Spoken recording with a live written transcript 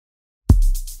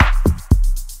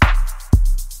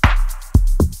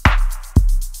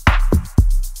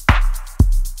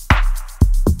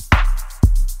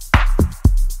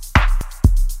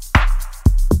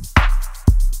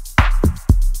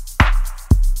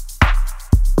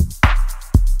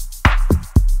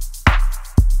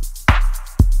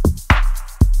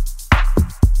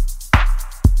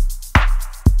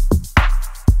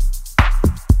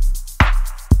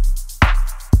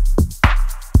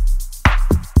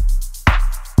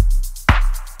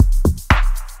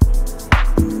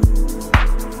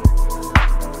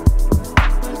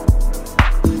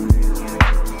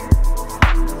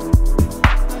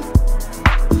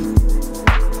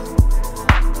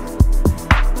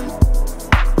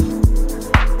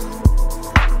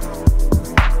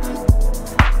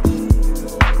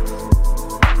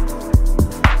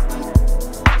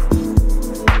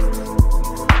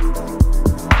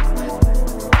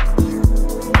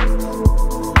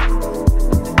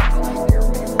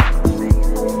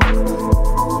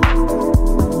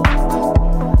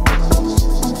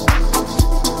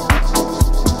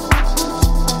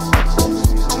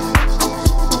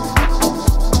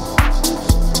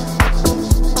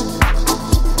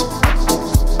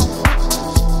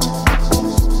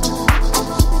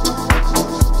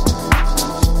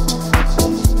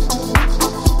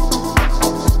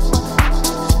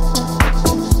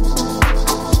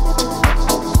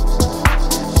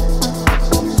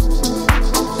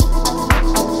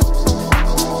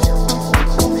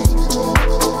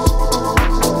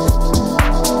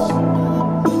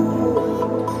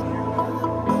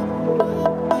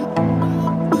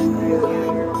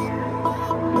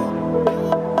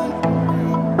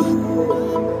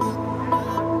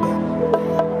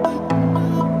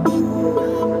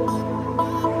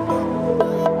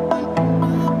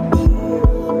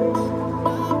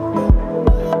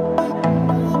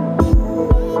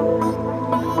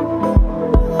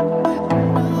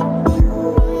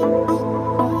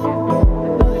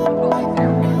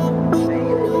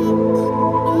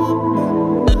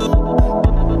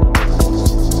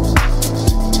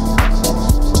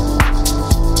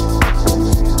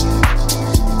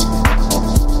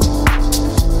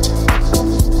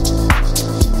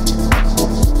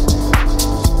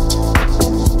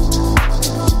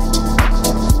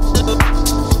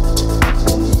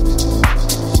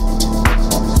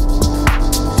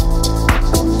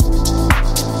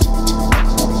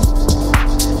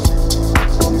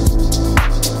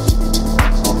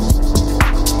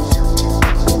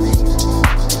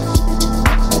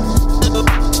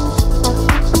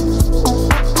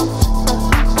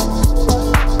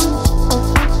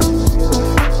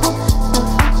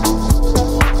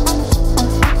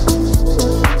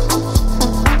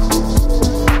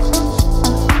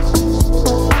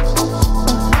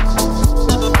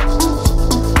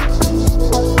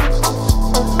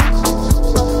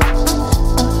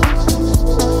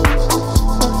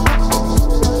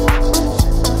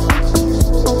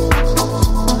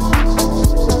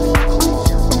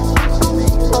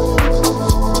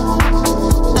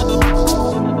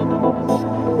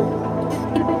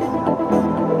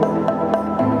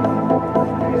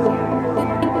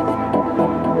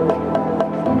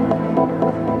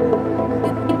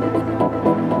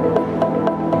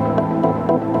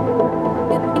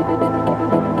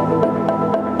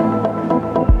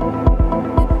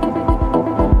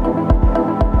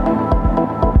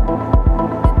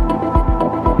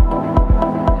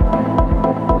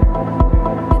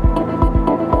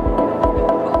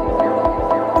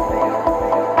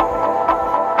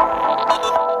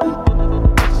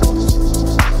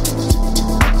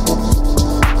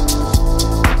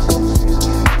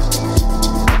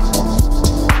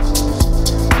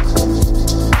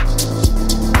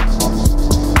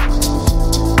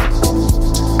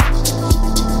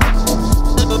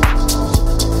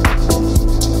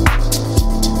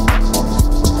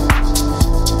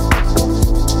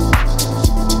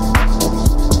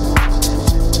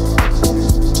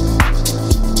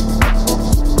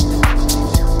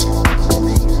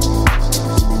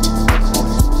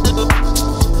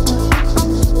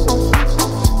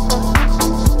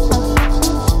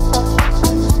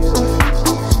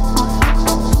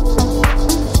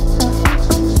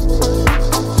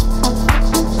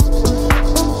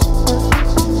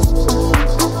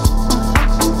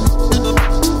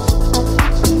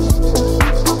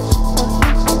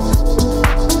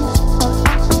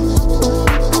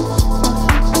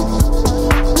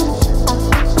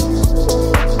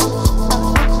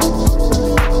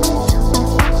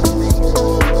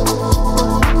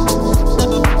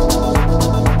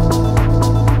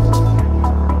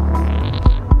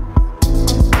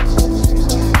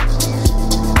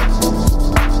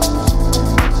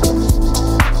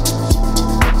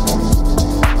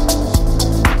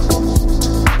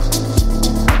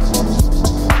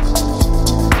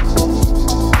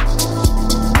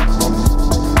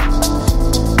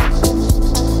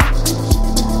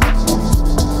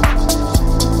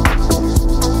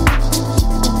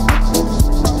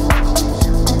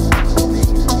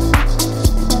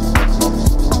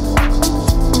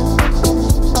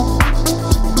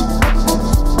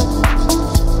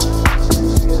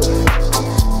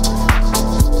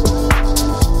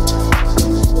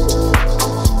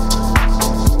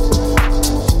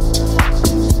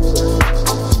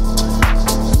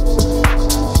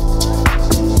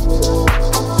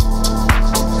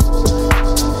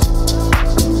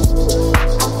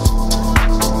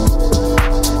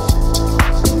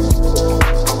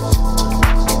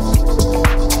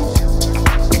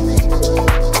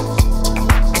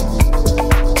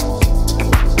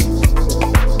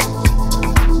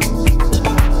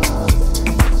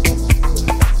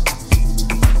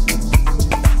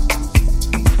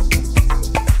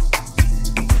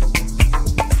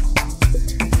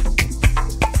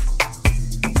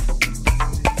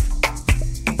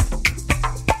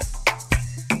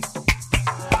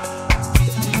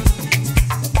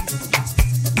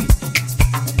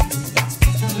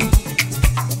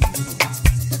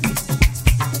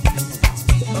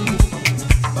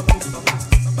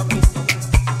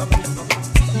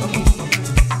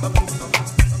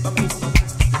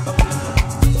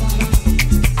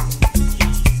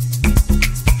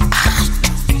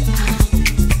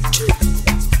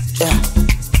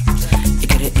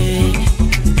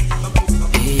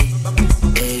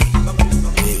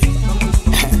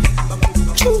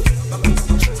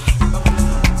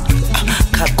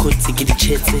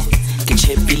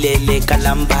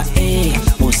kalamba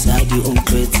mosadi o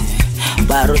ntlwetse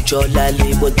ba rojola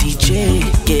le bo DJ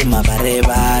ke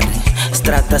mabarebare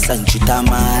strata sa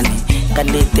nchutamane ka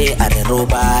nnete a re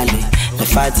robale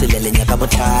lefatshe le lenya ka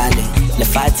botlhale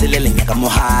lefatshe le lenya ka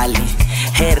mohale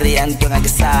here ya ntwa ke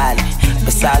sale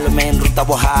besalo men ruta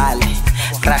bohale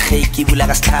krage ke bula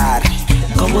ka setlhare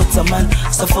ka botsa man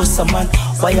sa fosa man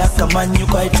wa ya ka man you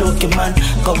quite joke man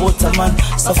ka botsa man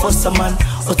sa fosa man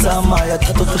o tsamaya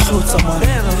thato ke hlotsa man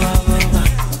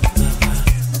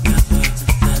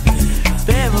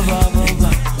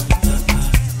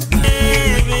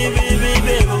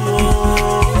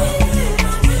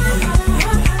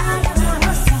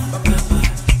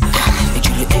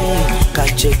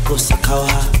Kajeko sa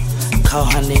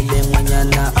kauhanele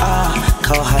ngwanyana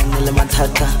kauhanele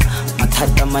mathata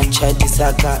manchadi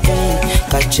saka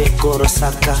kajeko ro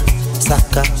saka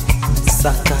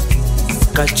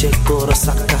kajeko ro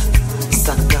saka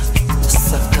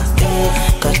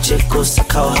kajeko sa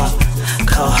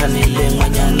kauhanele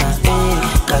ngwanyana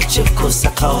kajeko sa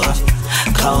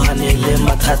kauhanele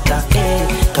mathata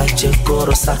kajeko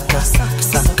ro saka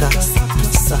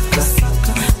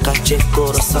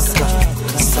kajeko ro saka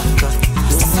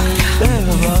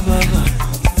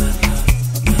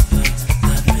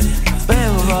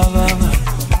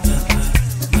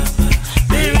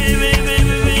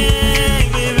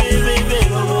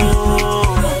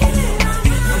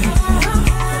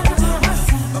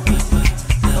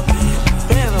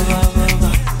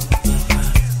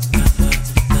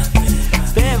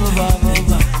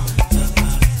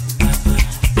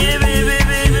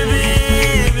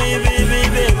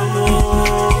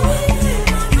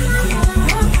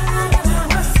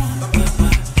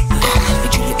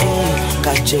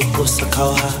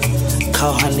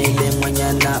kauhanele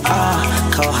ngwanyana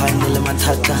kauhanele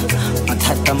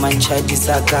mathata manchadi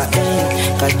saka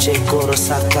kajeko ro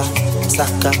saka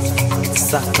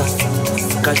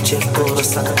kajeko ro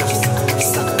saka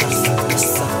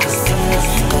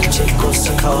kajeko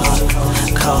sa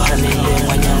kauhanele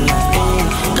ngwanyana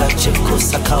kajeko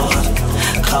sa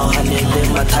kauhanele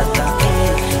mathata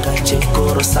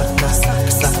kajeko ro saka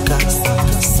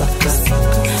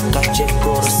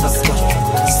kajeko ro saka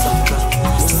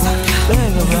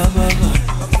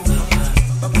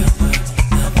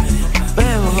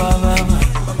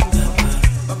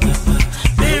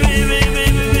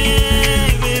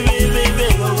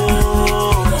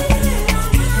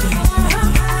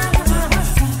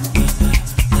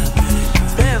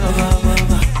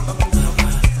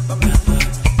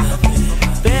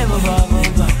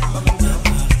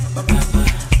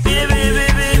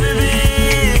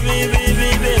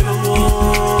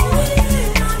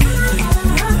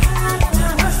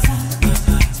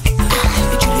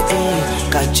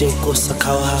kajeko sa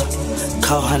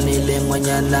kauhanele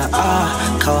ngwanyana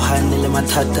kauhanele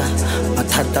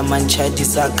mathata manchadi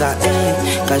saka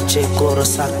kajeko ro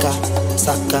saka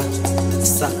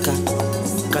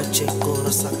kajeko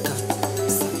ro saka.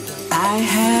 I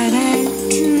had a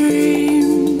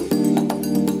dream,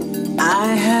 I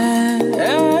had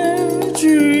a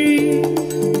dream,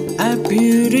 a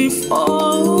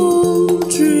beautiful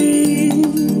dream,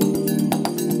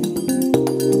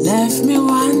 left me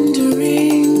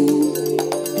wondering.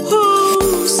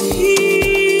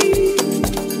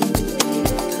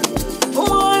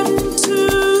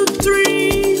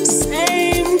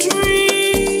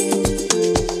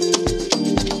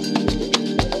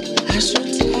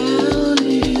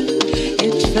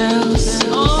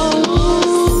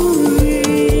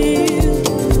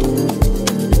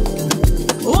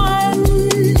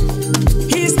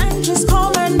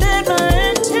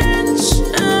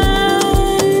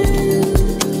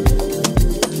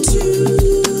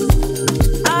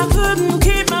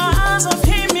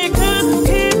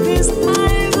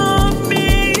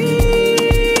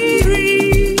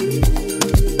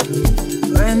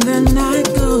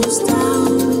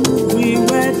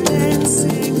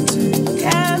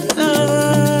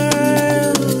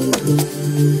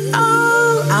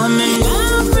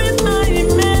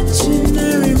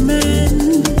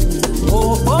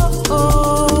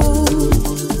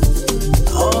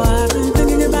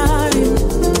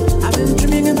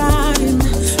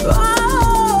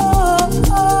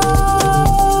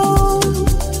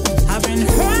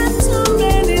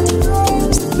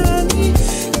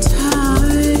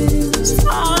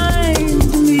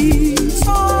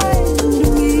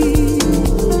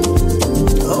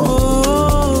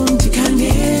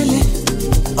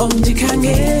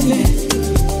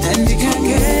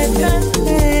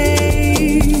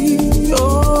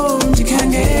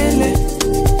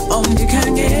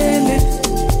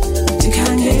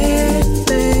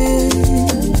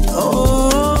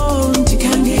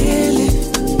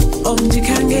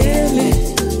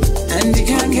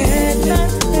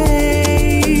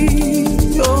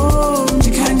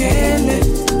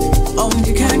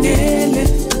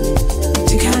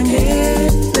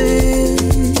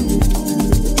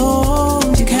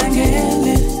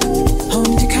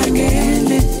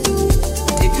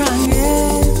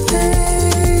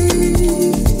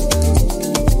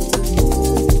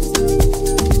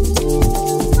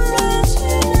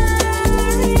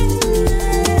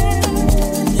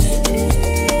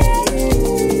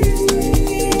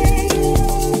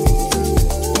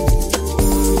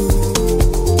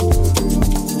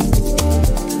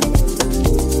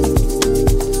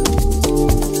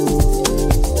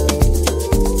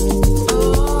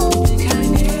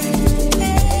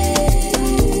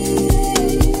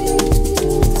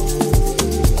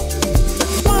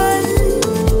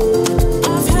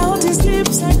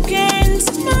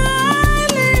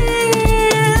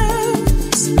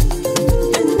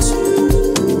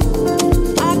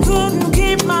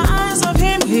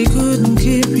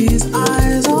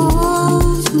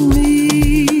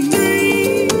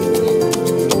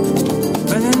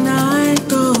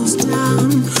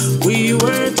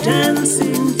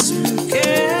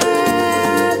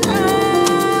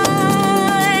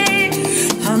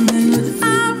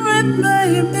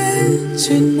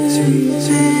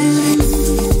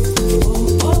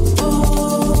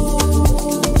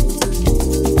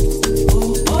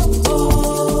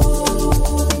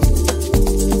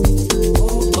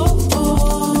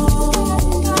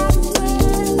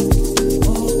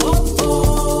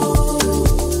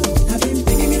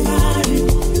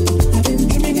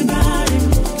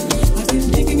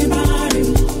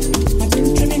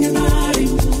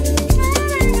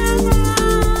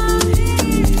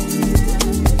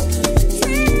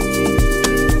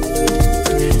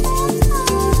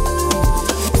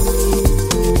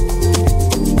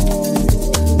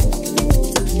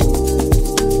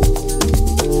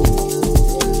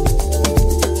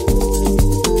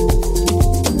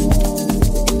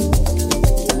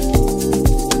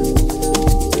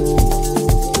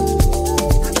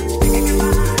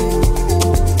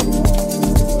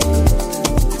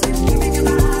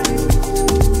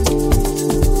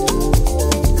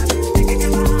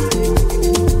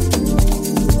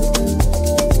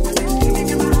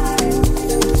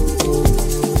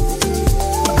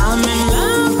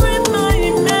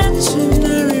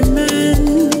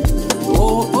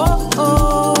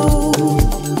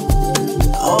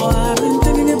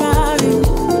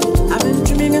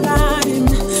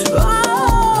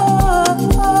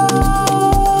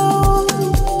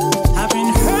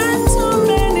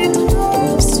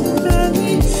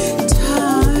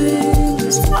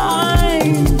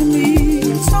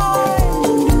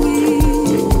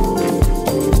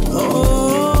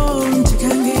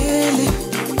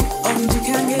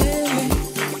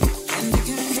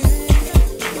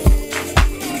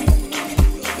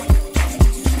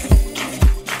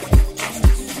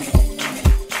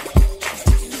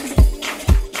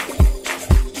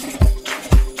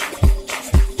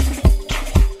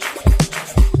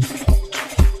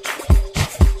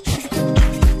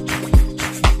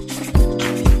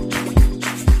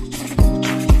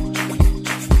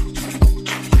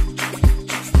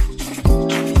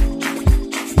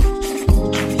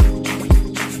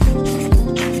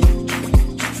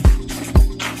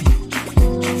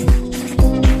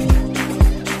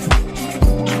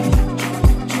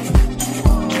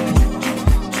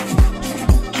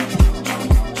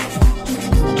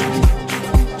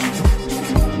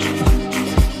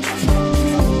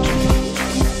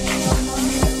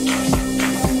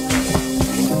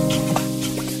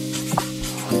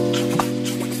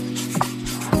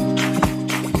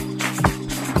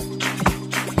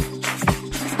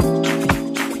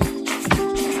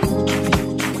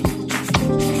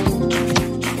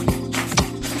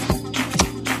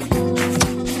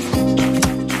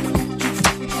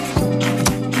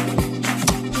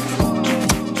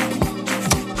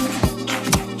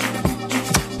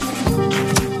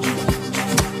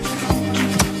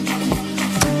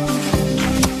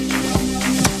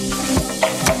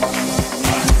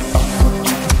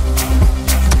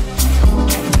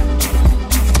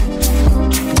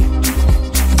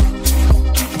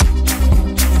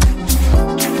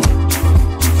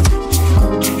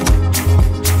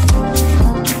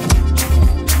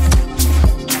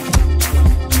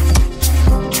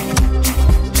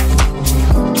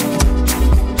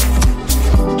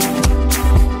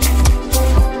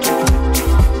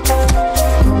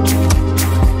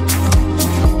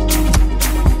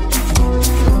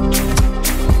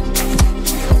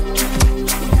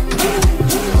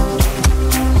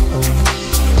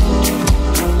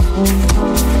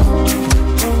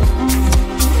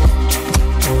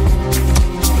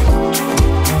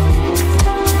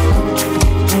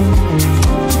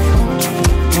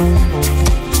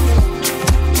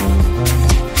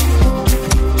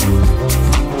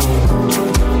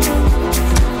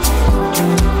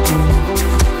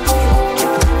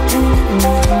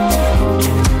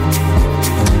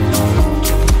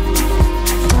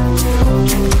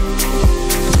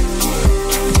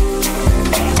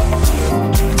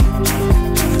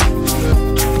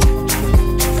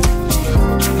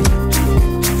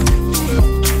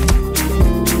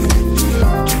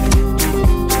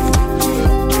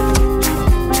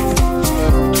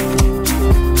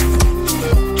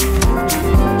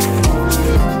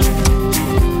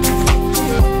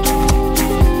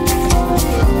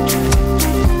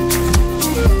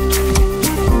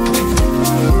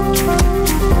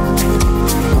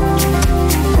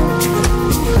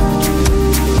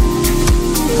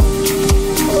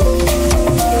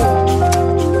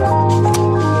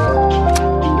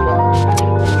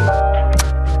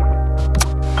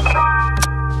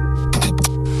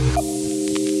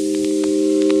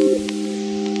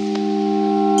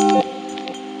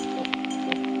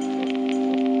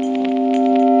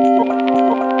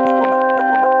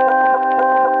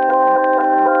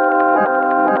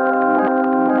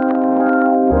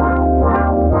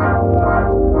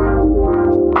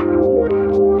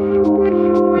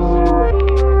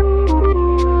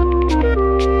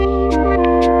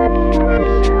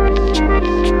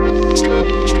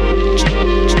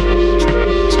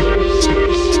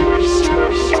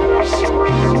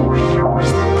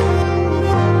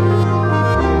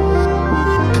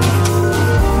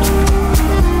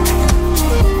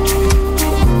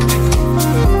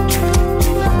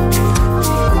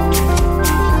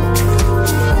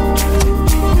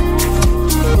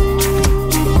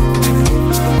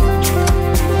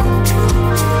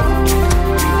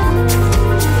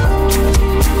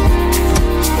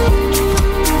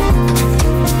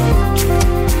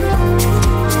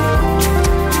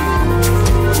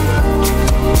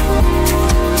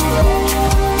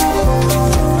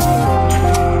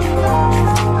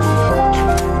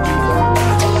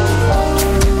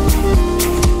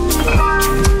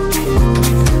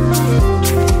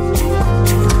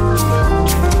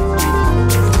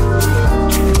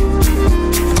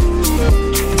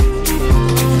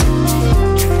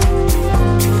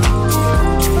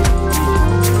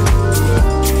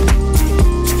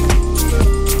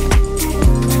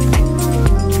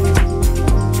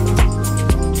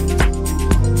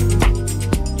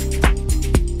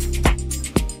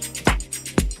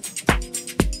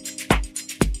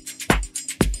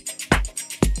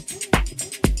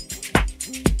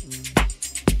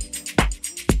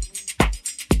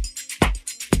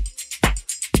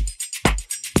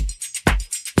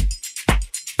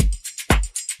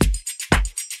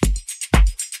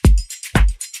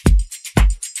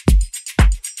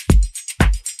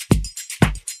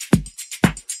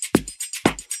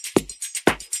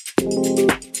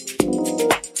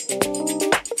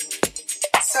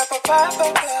 It's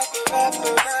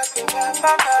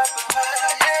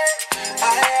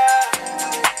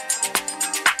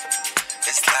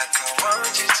like I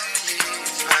want you to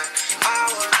leave, but I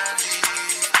wanna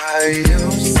leave by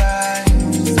your side.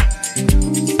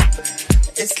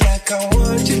 It's like I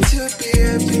want you to be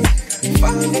happy.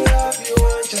 Find the love you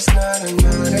want, just not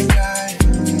another guy.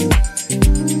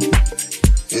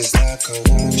 It's like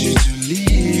I want you to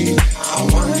leave. I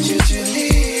want you to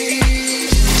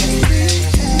leave.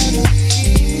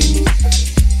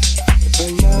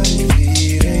 But not if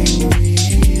it ain't me.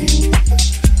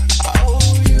 Oh,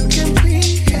 you can be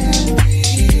happy.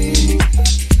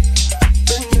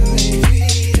 But not if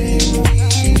it ain't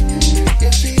me.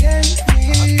 If it ain't me,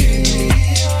 I'll give me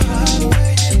your heart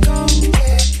when you go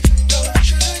back. Don't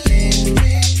you leave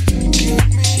me. Give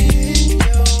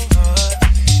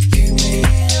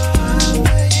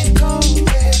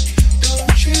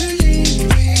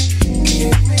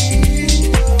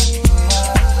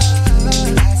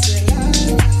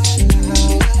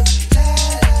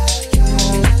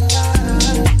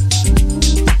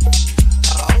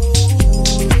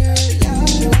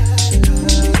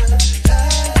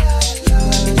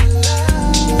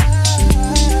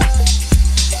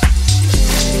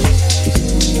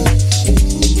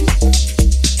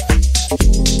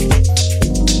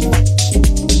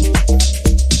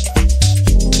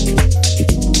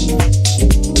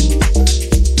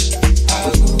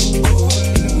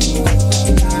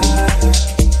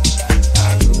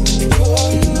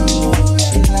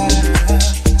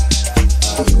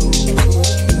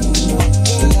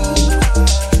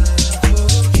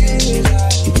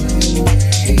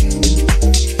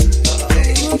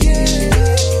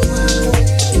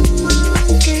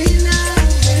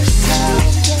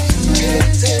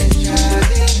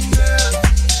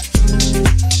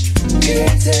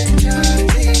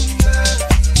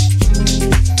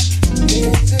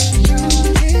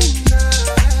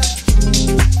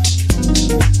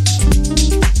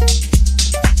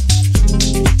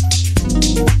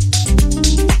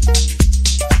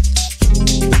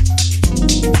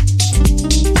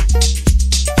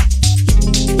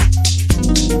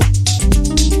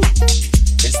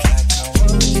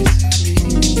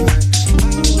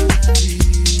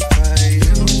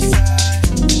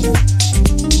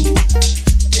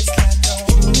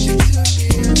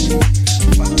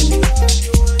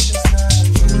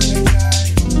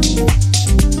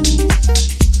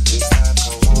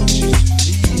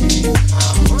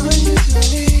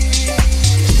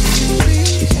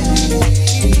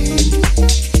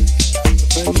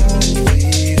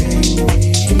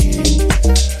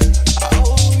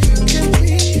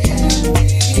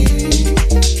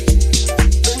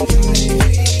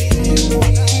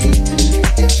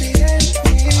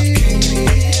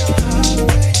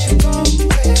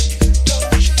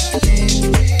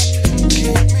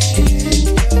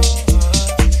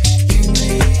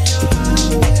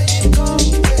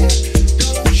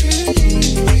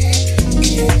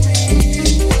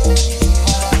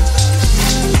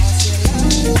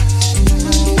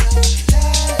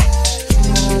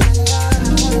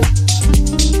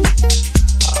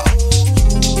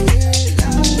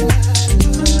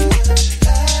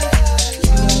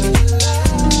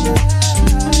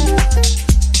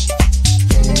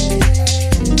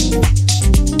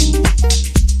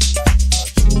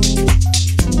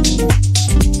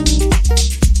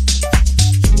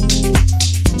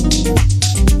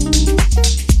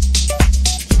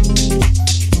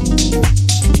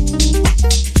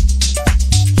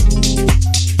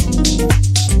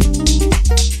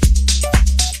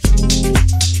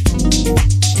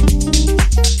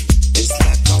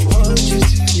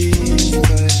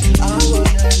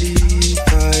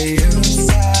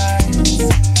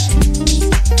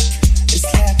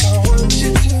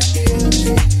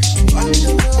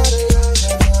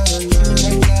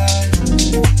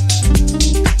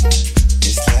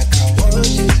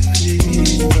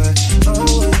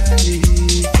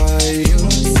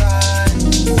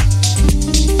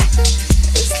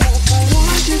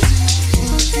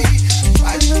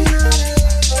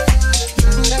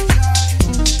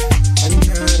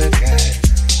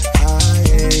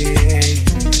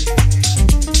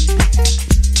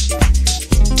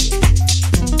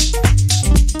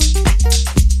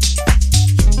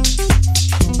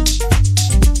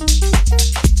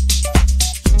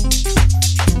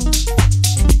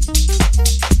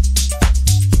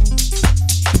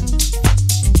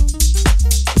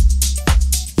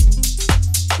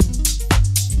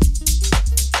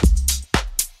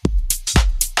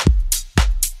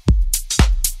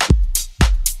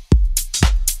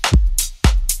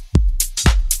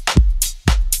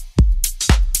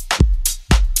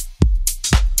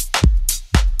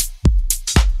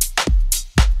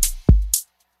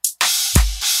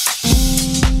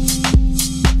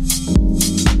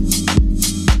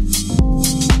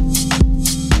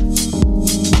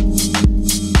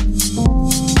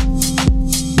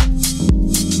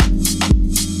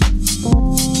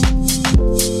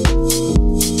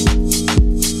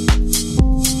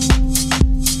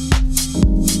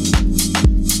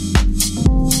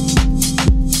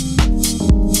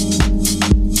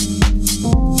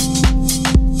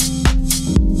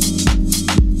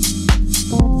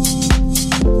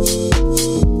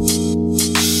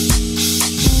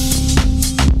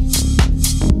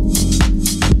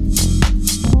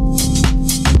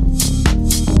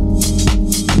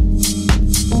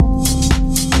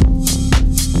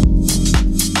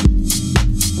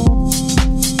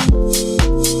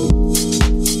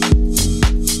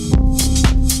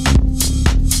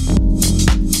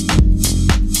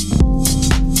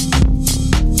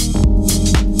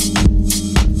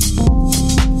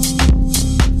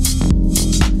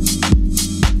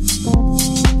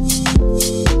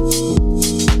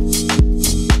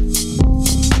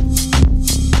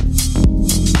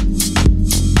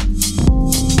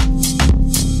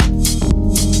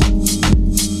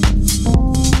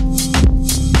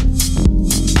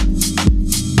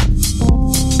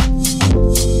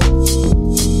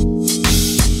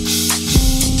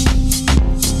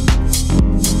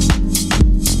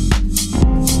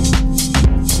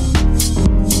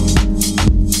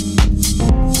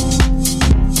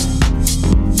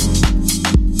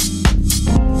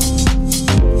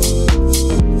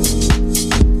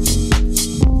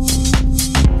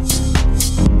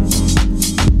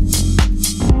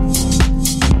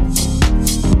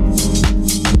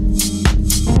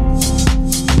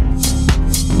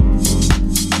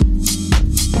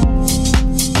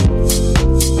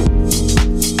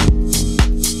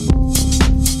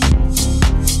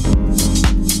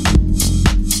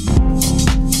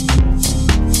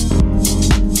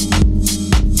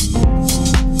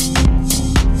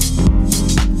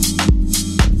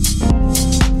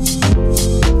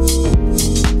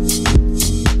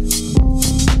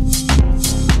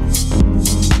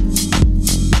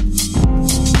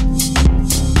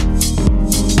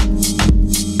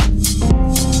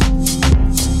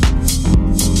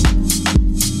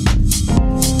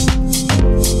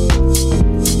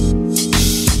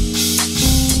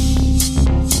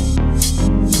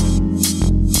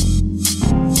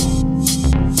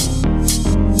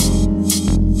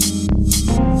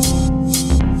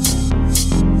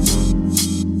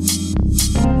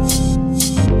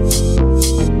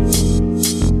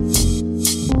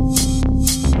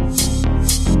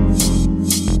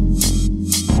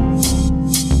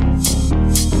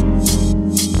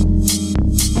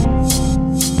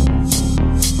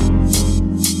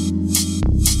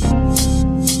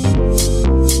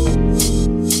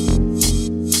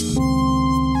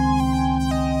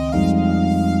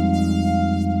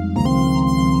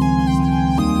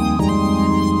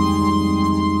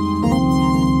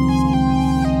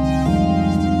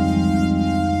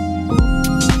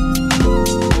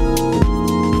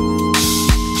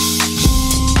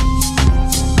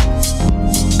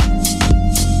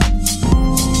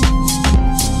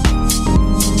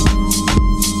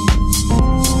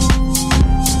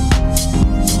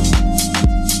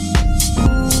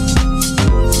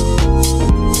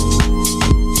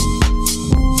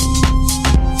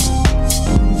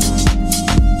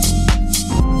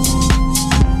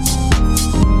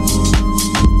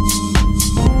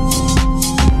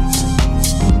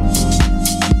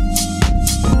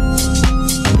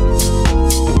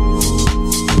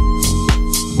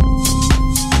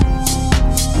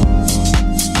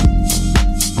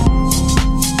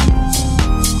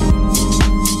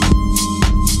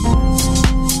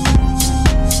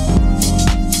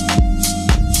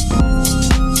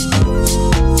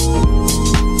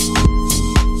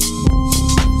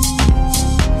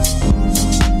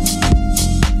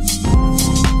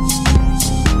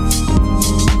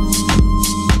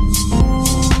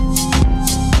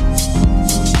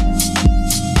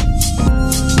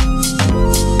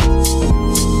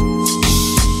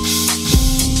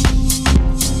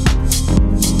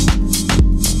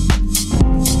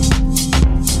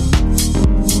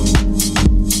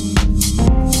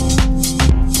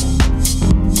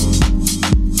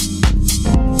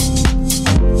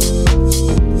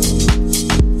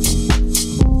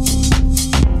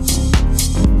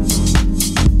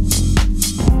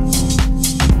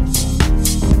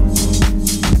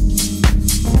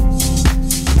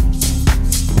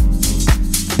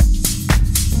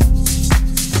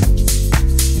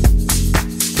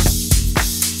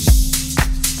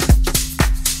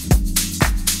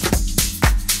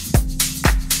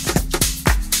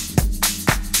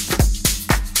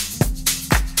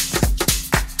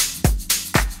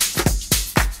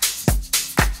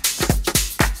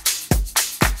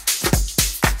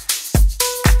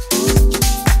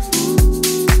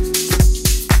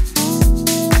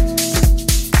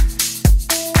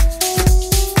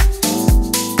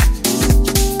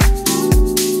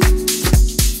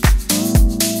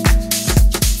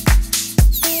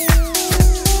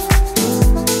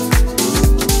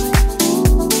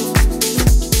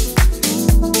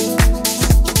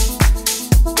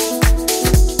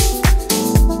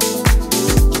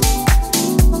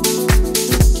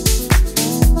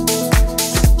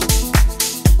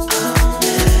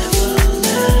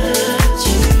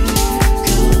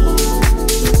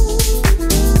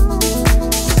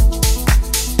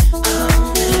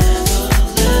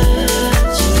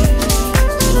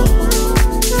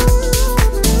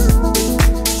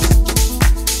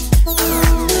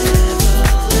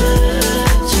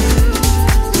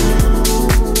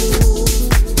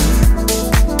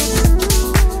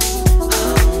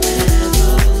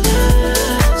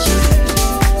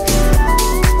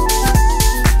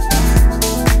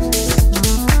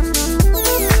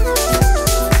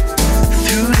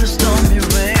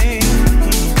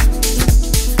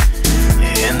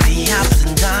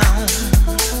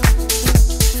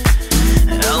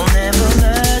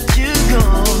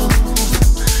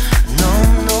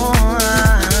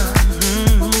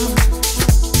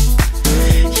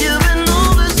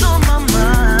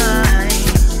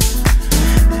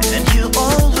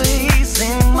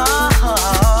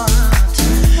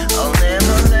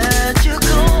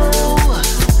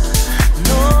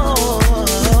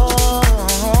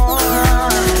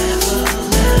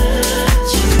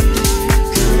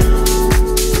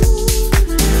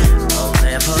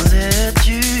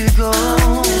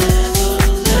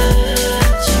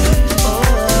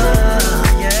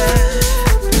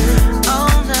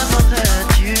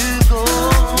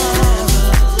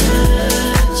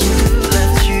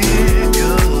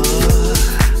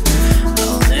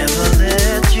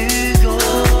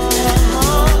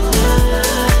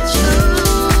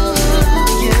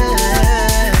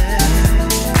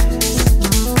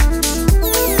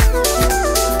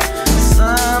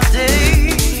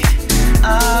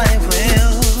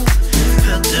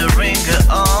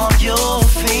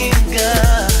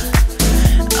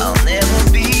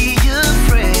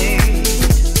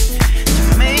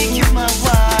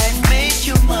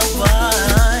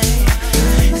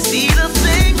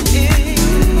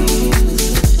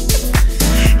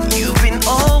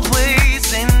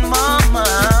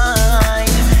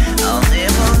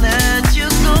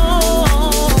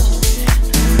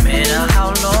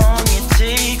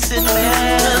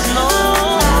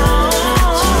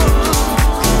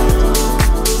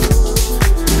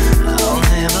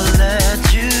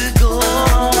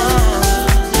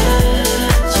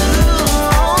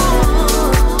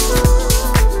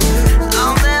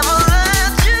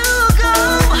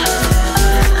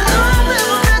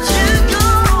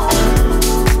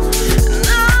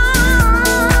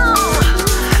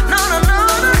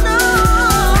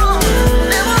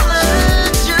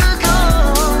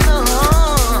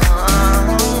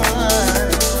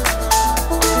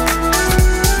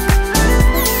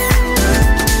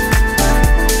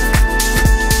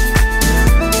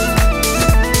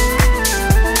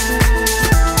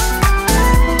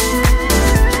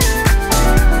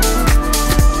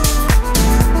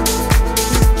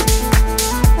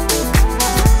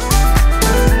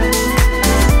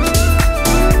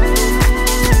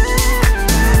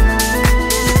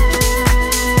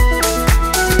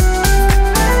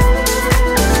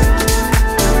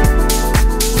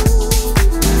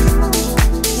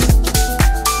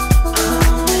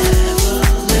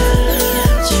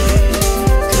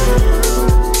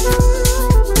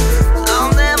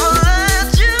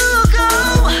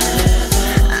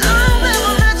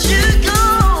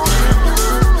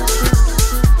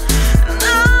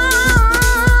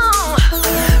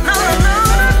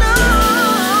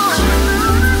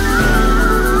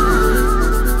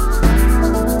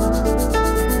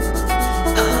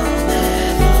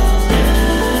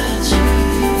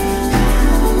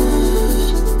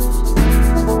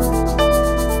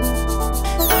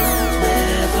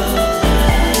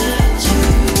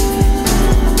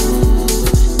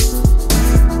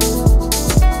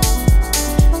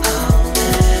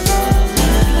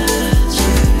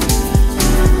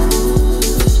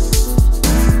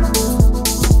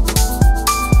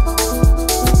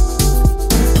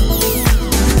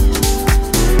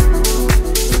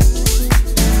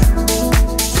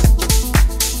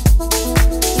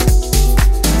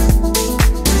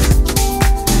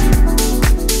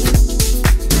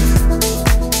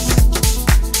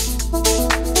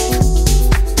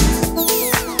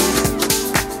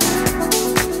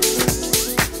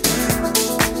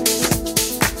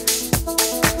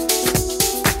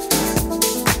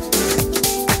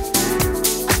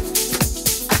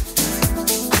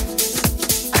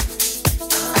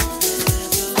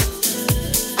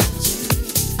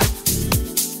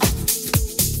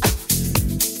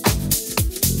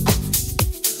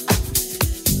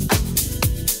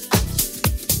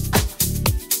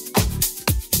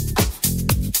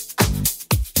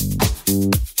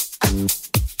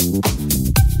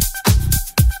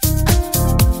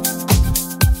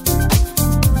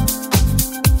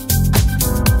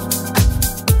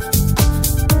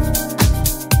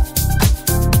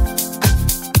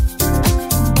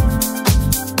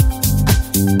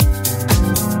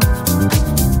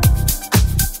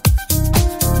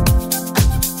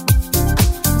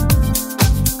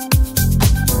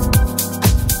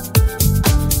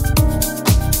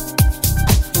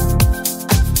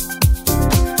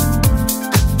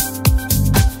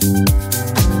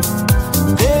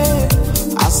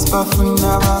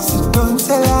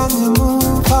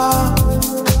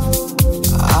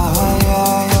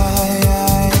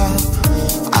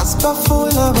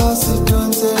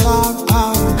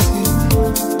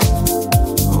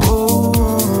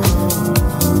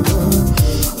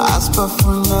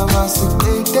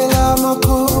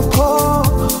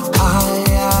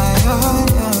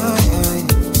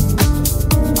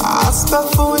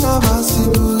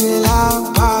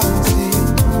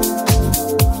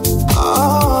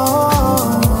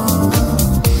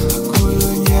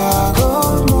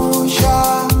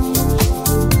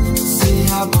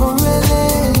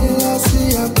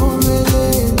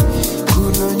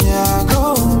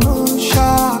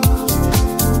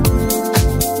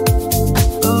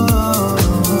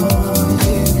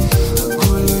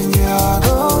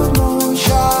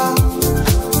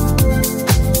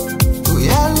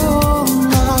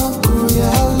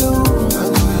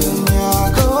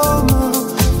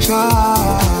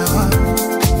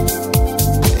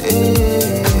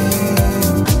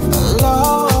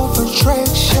Law of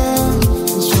attraction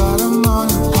is what I'm on.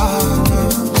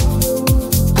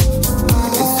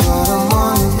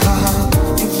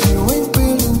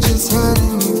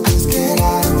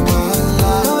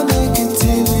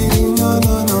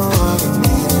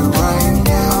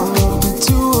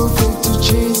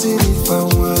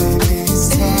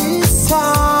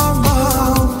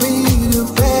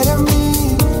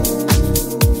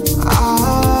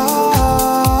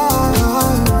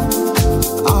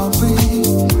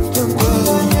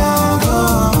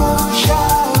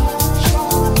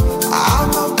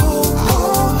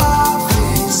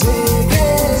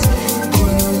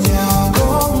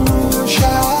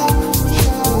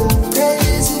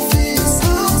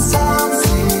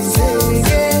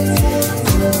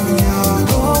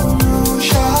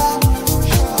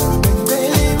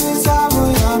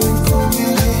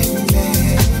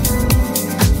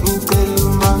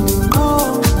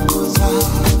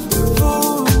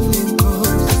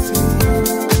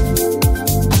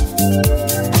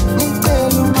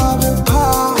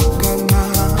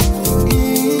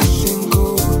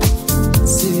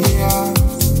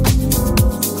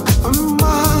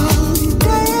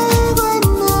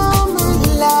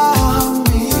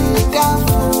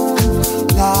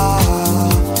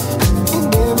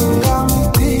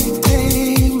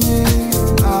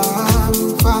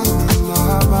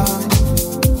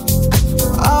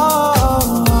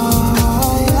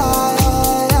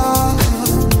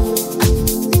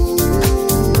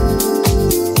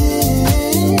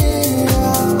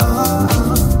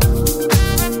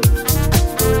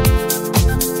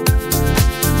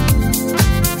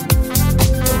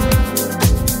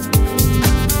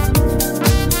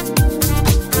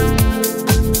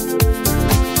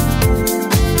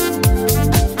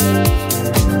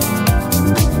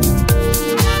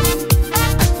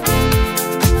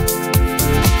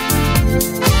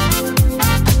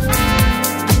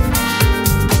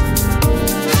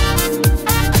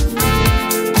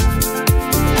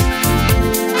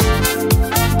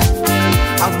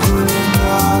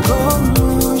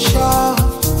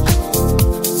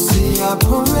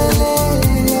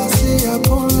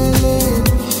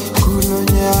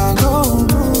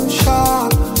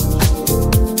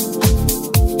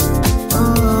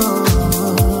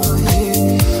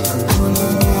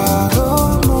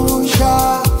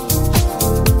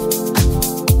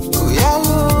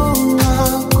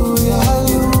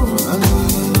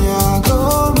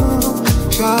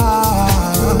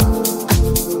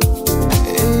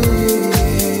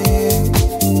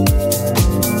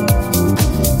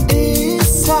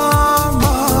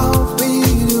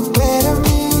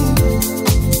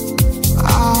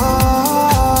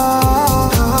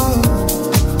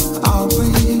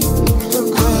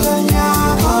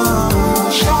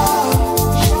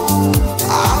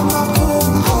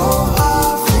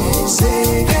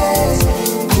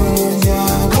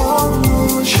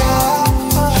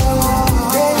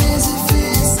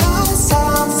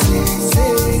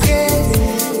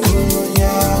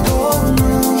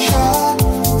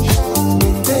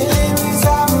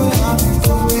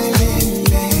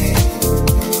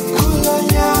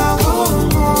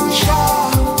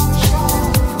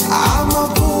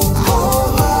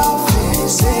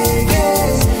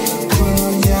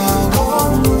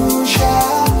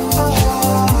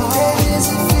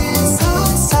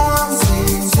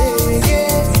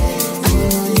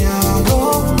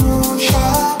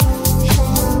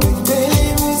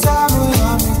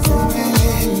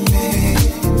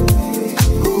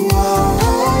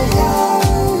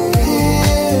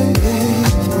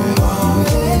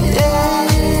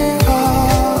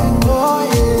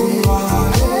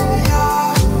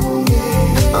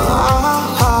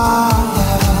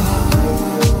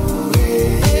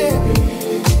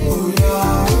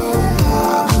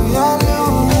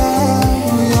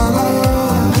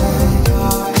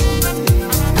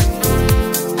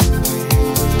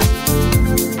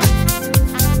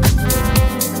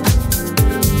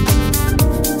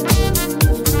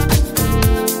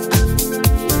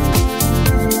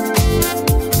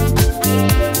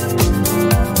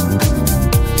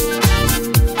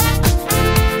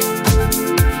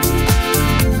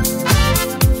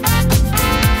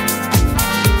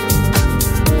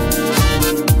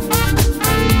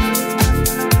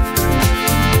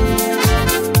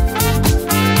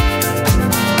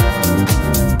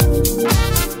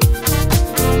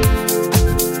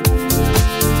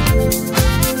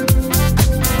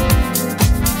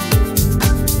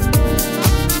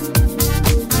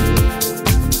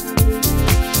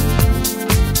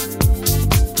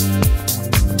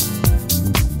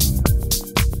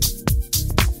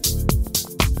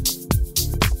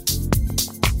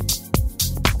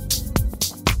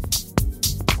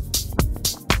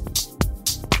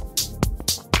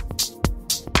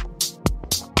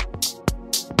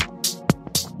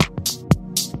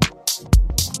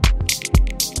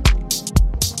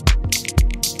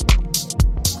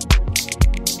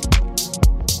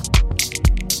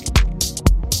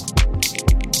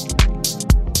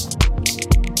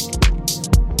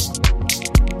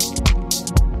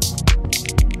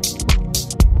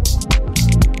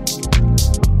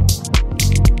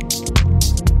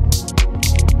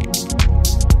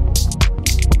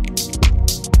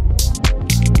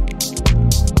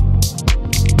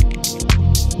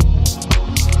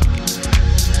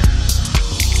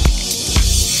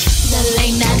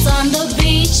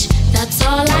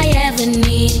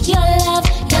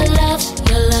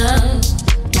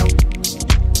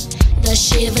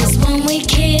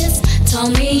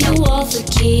 for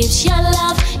keeps. Your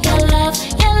love, your love,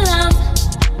 your love.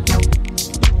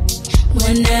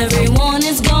 When everyone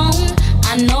is gone,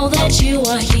 I know that you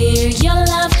are here. Your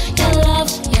love, your love,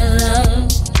 your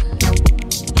love.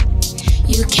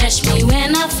 You catch me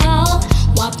when I fall,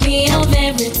 wipe me of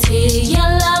every tear. Your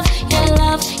love, your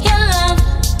love, your love.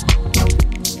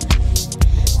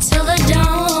 Till the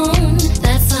dawn,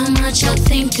 that's how much I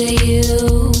think of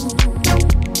you.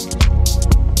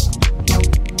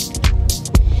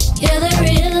 You're the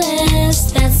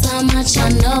realest, that's how much I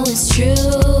know it's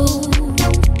true.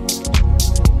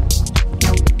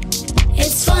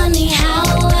 It's funny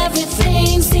how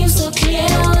everything seems so clear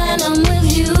when I'm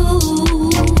with you.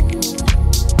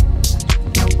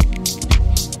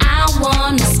 I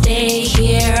wanna stay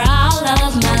here all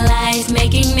of my life,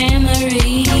 making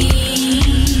memories.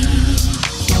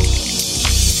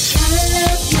 Your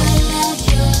love, your love,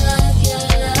 your love, your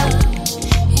love,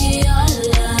 your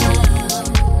love.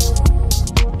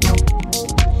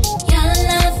 Your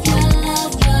love, your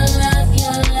love, your love,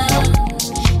 your love,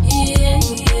 yeah,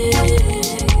 yeah.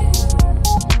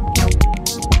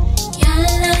 Your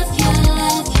love, your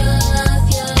love, your love,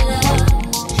 your love,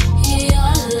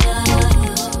 your love.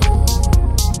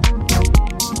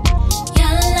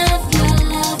 Your love, your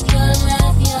love, your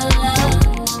love, your love,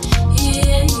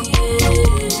 yeah, yeah.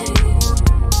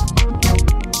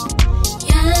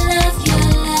 Your love, your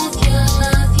love, your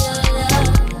love, your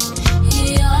love,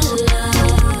 your love.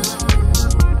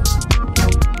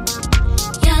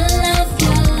 Your love,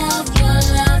 your love, your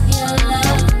love, your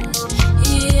love,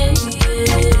 yeah,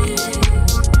 yeah.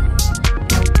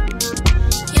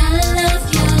 Your love,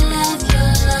 your love,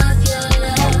 your love, your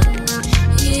love,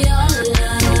 your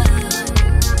love.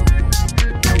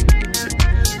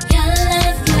 Your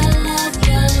love, your love,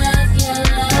 your love, your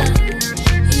love,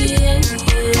 yeah,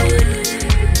 yeah.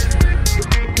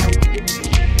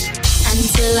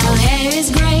 Until our hair is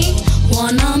gray,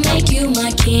 wanna make you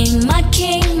my king, my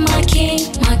king, my king,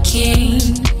 my king.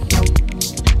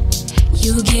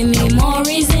 You give me more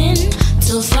reason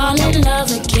to fall in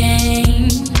love again,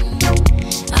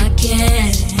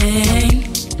 again.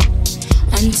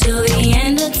 Until the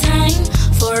end of time,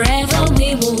 forever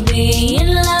we will be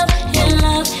in love, in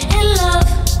love, in love.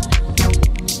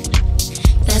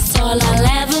 That's all I'll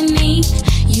ever need.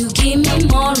 You give me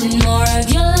more and more of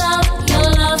your love, your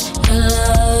love, your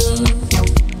love.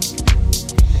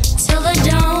 Till the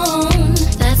dawn,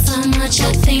 that's how much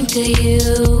I think of you.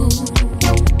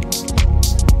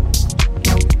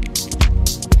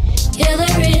 You're the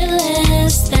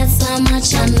realest, that's how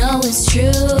much I know it's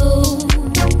true.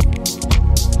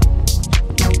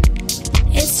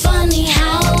 It's funny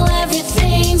how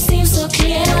everything seems so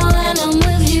clear when I'm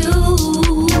with you.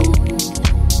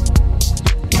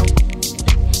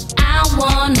 I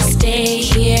wanna stay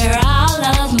here all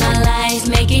of my life,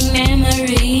 making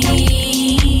memories.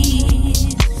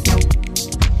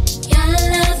 Your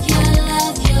love, your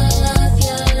love, your love,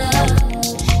 your love,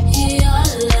 your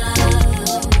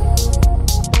love.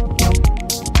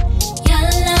 Your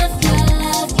love, your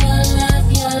love, your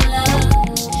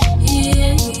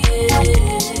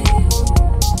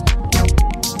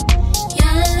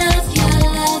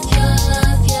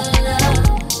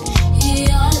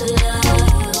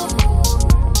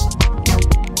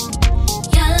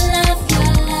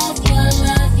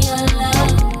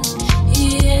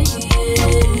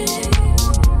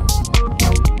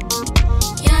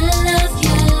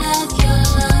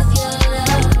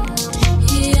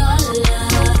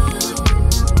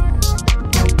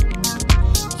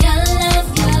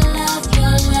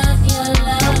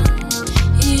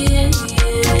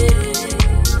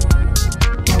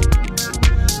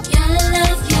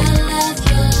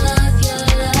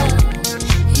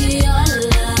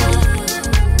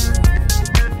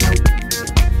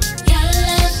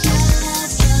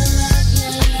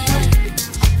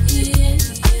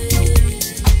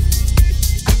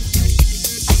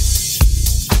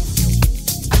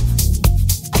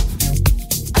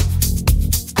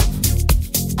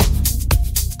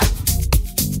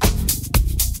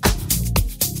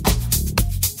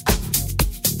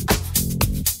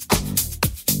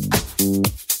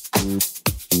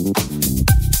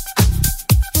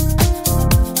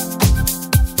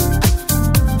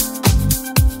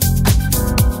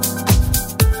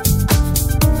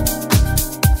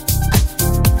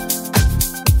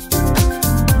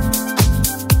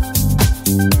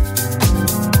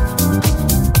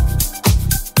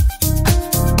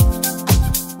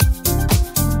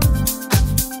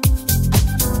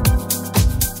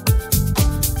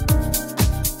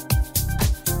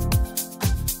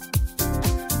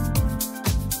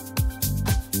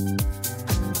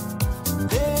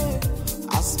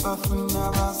bafuna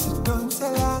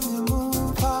basidonsela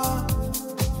ngemuva.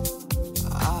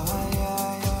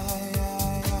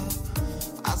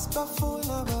 Asibafuna